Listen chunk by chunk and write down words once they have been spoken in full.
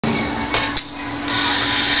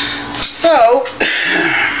So,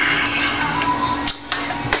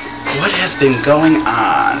 what has been going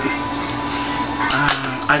on?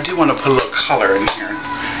 I do want to put a little color in here.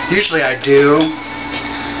 Usually I do.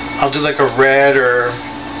 I'll do like a red or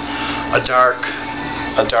a darker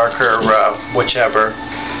whichever.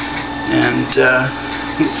 And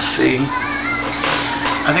let's see.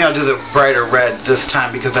 I think I'll do the brighter red this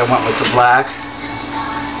time because I went with the black.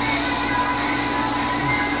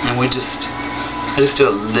 And I just do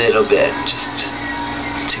a little bit just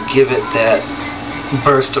to give it that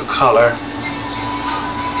burst of color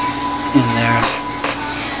in there.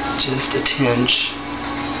 Just a tinge.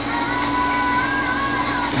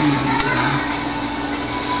 And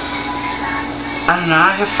I don't know,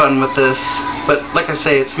 I have fun with this, but like I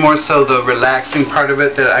say, it's more so the relaxing part of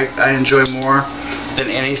it that I enjoy more than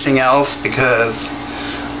anything else, because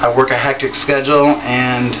I work a hectic schedule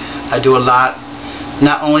and I do a lot,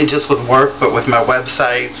 not only just with work but with my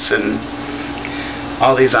websites and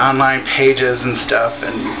all these online pages and stuff,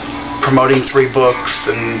 and promoting 3 books,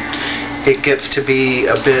 and it gets to be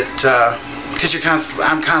a bit because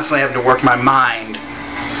I'm constantly having to work my mind.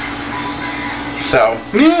 So,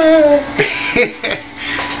 yeah.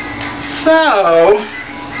 So,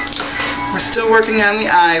 we're still working on the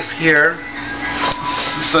eyes here.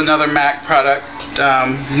 This is another MAC product,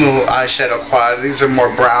 little eyeshadow quad. These are more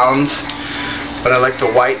browns, but I like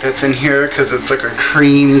the white that's in here because it's like a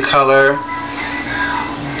cream color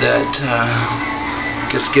that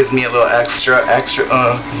just gives me a little extra,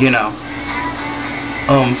 you know,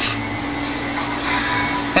 oomph.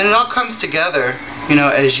 And it all comes together, you know,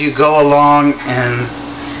 as you go along. And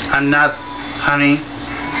I'm not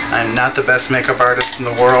the best makeup artist in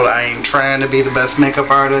the world. I ain't trying to be the best makeup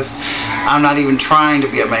artist. I'm not even trying to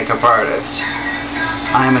be a makeup artist.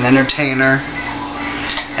 I'm an entertainer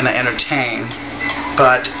and I entertain,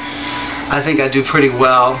 but I think I do pretty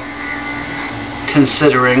well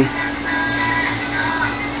considering.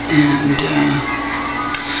 And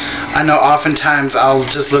I know oftentimes I'll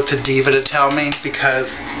just look to Diva to tell me,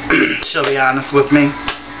 because she'll be honest with me.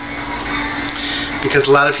 Because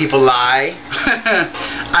a lot of people lie.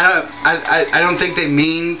 I don't think they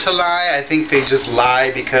mean to lie. I think they just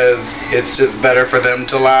lie because it's just better for them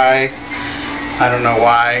to lie. I don't know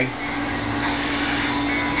why.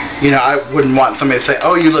 You know, I wouldn't want somebody to say,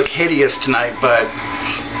 "Oh, you look hideous tonight," but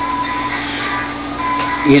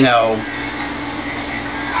you know,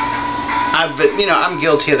 I'm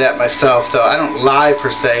guilty of that myself, though. I don't lie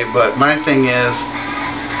per se, but my thing is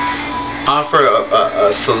offer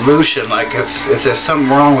a solution. Like if there's something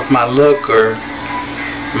wrong with my look or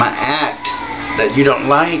my act that you don't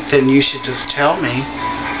like, then you should just tell me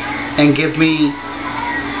and give me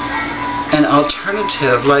an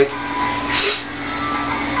alternative. Like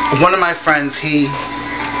one of my friends, he,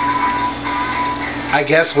 I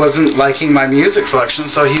guess, wasn't liking my music selection,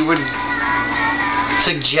 so he would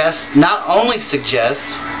not only suggest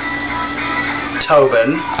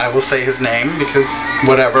Tobin, I will say his name because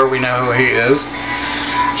whatever, we know who he is.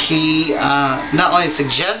 He not only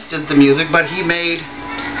suggested the music, but he made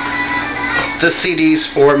the CDs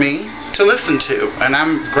for me to listen to, and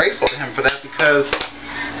I'm grateful to him for that, because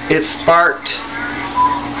it sparked,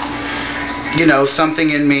 you know, something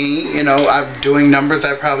in me. You know, I'm doing numbers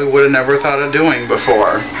I probably would have never thought of doing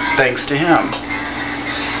before, thanks to him.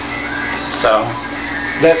 So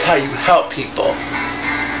that's how you help people,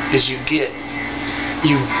 is you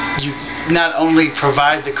not only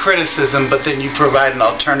provide the criticism, but then you provide an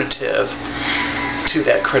alternative to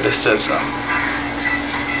that criticism.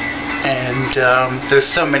 And there's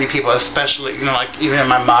so many people, especially, you know, like even in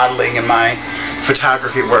my modeling and my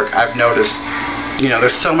photography work, I've noticed, you know,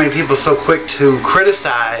 there's so many people so quick to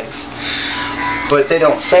criticize, but they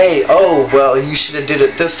don't say, "Oh, well, you should have did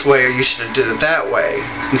it this way, or you should have did it that way."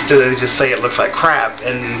 Instead, they just say it looks like crap,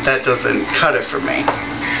 and that doesn't cut it for me.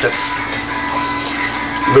 That's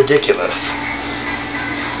ridiculous.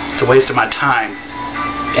 It's a waste of my time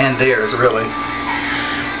and theirs, really.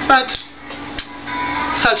 But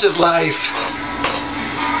such is life.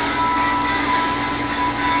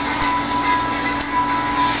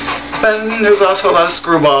 But there's also a lot of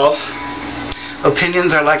screwballs.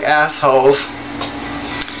 Opinions are like assholes.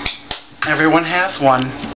 Everyone has one.